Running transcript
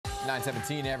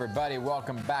9:17, everybody.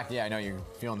 Welcome back. Yeah, I know you're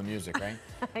feeling the music, right?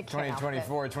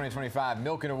 2024, 2025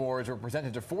 Milken Awards were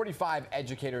presented to 45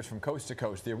 educators from coast to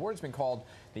coast. The award's been called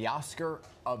the Oscar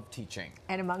of Teaching.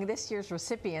 And among this year's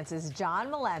recipients is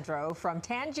John Melandro from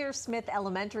Tangier Smith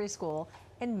Elementary School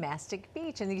in Mastic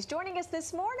Beach. And he's joining us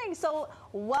this morning. So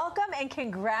welcome and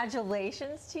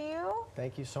congratulations to you.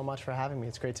 Thank you so much for having me.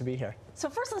 It's great to be here. So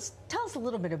first, let's tell us a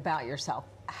little bit about yourself.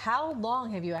 How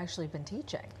long have you actually been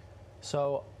teaching?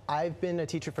 So I've been a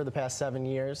teacher for the past 7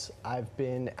 years. I've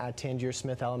been at Tangier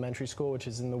Smith Elementary School, which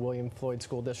is in the William Floyd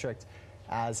School District,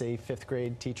 as a 5th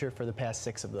grade teacher for the past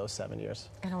 6 of those 7 years.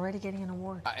 And already getting an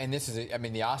award. And this is,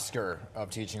 the Oscar of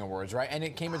Teaching Awards, right? And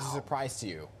it came as a surprise to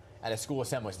you at a school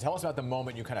assembly. So tell us about the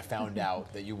moment you kind of found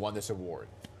out that you won this award.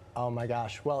 Oh my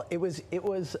gosh. Well, it was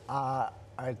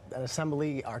an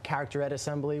assembly, our character ed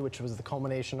assembly, which was the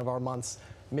culmination of our month's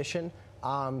mission.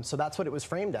 So that's what it was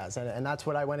framed as, and that's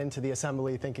what I went into the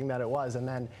assembly thinking that it was. And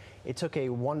then it took a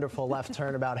wonderful left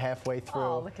turn about halfway through.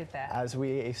 Oh, look at that. As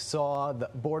we saw the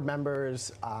board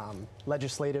members,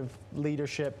 legislative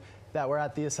leadership that were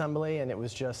at the assembly, and it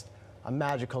was just a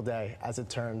magical day as it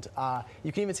turned.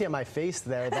 You can even see on my face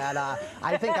there that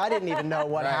I think I didn't even know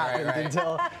what happened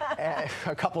until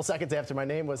a couple seconds after my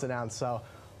name was announced. So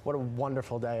what a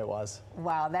wonderful day it was.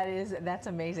 Wow, that's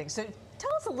amazing. So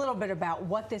tell us a little bit about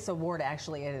what this award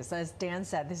actually is. As Dan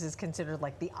said, this is considered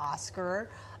like the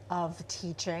Oscar of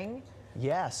teaching.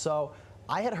 Yeah, so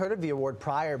I had heard of the award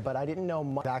prior, but I didn't know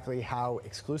exactly how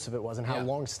exclusive it was and how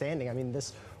long-standing. I mean,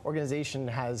 this organization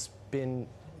has been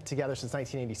together since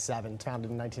 1987,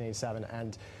 founded in 1987,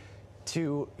 and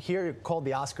to hear it called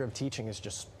the Oscar of Teaching is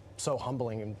just so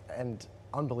humbling and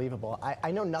unbelievable. I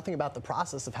know nothing about the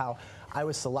process of how I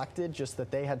was selected, just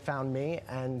that they had found me,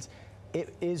 and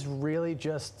it is really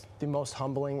just the most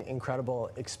humbling,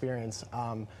 incredible experience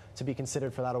to be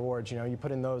considered for that award. You know, you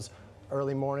put in those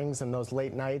early mornings and those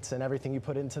late nights and everything you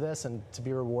put into this, and to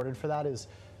be rewarded for that is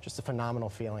just a phenomenal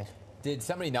feeling. Did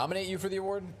somebody nominate you for the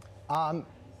award?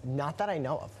 Not that I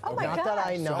know of. Oh my Not that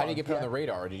I know. So how do you of. get put on the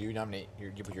radar? Did you nominate?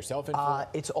 You put yourself in for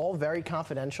it? It's all very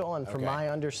confidential, and from my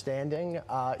understanding,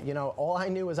 you know, all I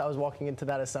knew was I was walking into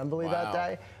that assembly that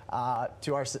day,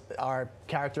 to our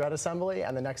character ed assembly,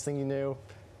 and the next thing you knew,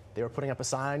 they were putting up a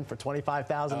sign for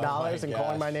 $25,000 and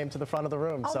calling my name to the front of the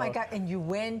room. Oh my God, and you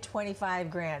win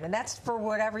 25 grand, and that's for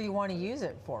whatever you want to use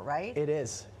it for, right? It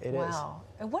is, it is. Wow.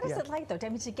 And what is it like though? I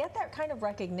mean, to get that kind of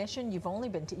recognition, you've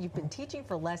been teaching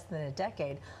for less than a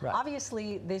decade. Right.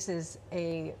 Obviously, this is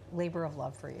a labor of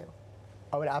love for you.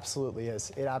 Oh, it absolutely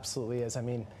is. It absolutely is. I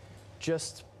mean,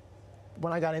 just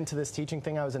when I got into this teaching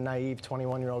thing, I was a naive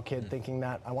 21-year-old kid thinking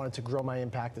that I wanted to grow my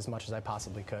impact as much as I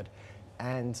possibly could.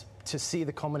 And to see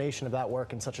the culmination of that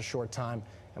work in such a short time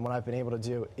and what I've been able to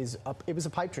do it was a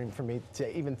pipe dream for me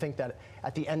to even think that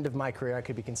at the end of my career I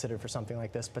could be considered for something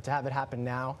like this. But to have it happen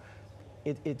now,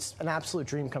 it's an absolute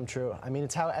dream come true. I mean,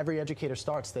 it's how every educator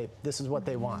starts. This is what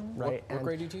they want, right? What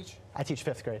grade do you teach? I teach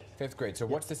 5th grade. 5th grade. So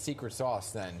what's the secret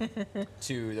sauce then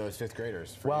to those 5th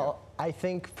graders for you? I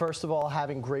think, first of all,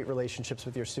 having great relationships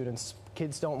with your students.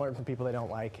 Kids don't learn from people they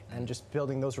don't like, and just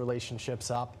building those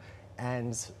relationships up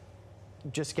and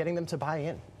just getting them to buy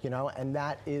in, you know, and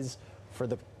that is for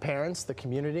the parents, the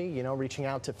community, you know, reaching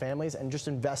out to families and just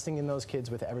investing in those kids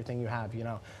with everything you have, you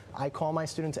know. I call my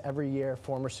students every year,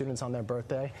 former students on their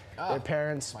birthday. Their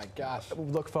parents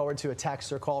look forward to a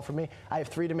text or call from me. I have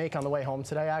 3 to make on the way home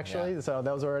today, actually, so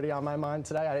those are already on my mind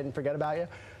today. I didn't forget about you.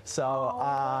 So,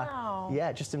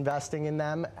 yeah, just investing in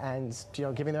them and, you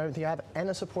know, giving them everything I have, and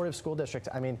a supportive school district.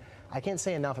 I mean, I can't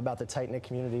say enough about the tight-knit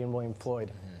community in William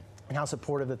Floyd. And how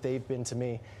supportive that they've been to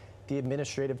me. The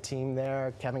administrative team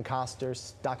there, Kevin Coster,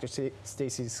 Dr.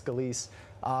 Stacy Scalise,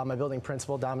 my building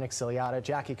principal, Dominic Ciliata,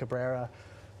 Jackie Cabrera,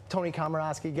 Tony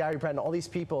Komorowski, Gary Breton, all these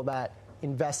people that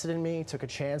invested in me, took a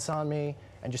chance on me,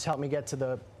 and just helped me get to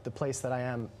the place that I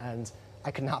am. And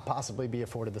I could not possibly be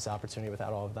afforded this opportunity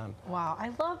without all of them. Wow,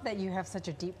 I love that you have such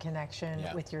a deep connection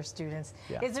with your students.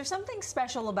 Yeah. Is there something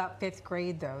special about 5th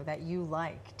grade, though, that you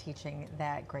like teaching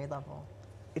that grade level?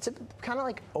 It's kind of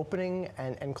like opening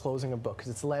and closing a book,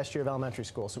 because it's the last year of elementary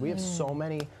school. So we have so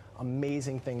many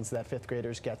amazing things that 5th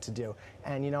graders get to do.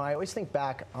 And, you know, I always think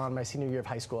back on my senior year of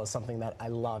high school as something that I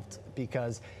loved,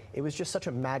 because it was just such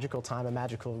a magical time, a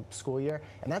magical school year.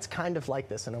 And that's kind of like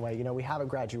this in a way. You know, we have a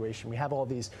graduation. We have all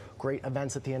these great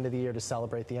events at the end of the year to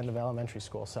celebrate the end of elementary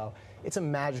school. So it's a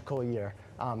magical year.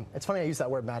 It's funny I use that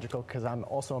word magical because I'm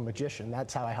also a magician.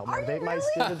 That's how I help motivate my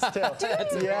students too.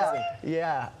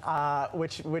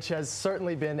 Which has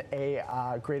certainly been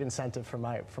a great incentive for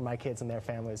my kids and their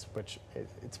families, which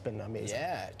it's been amazing.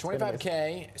 Yeah,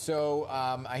 $25K. So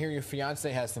I hear your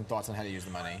fiance has some thoughts on how to use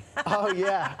the money. Oh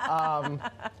yeah,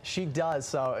 she does.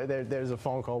 So there's a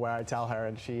phone call where I tell her,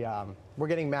 and we're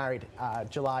getting married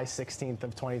July 16th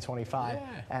of 2025,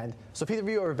 and so if either of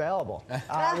you are available,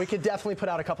 we could definitely put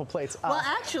out a couple plates. Well,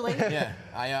 actually, yeah,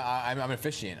 I'm an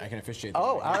officiant. I can officiate.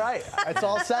 Oh, all right, it's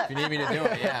all set. If you need me to do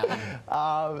it,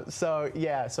 yeah.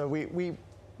 So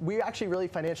we're actually really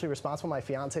financially responsible. My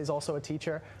fiance is also a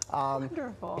teacher.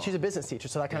 Wonderful. She's a business teacher,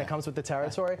 so that kind of comes with the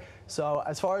territory. So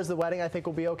as far as the wedding, I think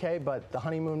we'll be okay, but the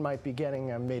honeymoon might be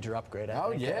getting a major upgrade. I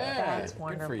think. Yeah, that's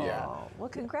wonderful. Good for you. Well,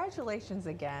 congratulations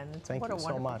again. Thank what you a so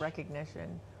wonderful much.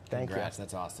 recognition. Congrats,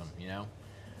 that's awesome. You know,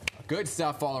 good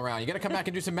stuff all around. You got to come back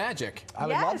and do some magic. I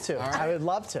would love to. Right. I would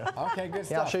love to. Okay, good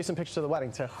stuff. Yeah, I'll show you some pictures of the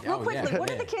wedding too. Real quickly, what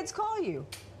do the kids call you?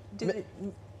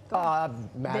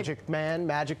 Magic Man,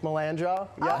 Magic Melandro.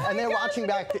 Yeah, Oh and they're my gosh, watching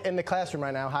back in the classroom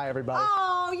right now. Hi, everybody.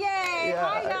 Oh, yay! Yeah.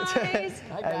 Hi, guys.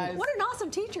 Hi, guys. What an awesome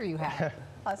teacher you have.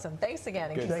 Awesome. Thanks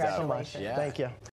again, and Good stuff. Thanks so much. congratulations. Yeah. Thank you.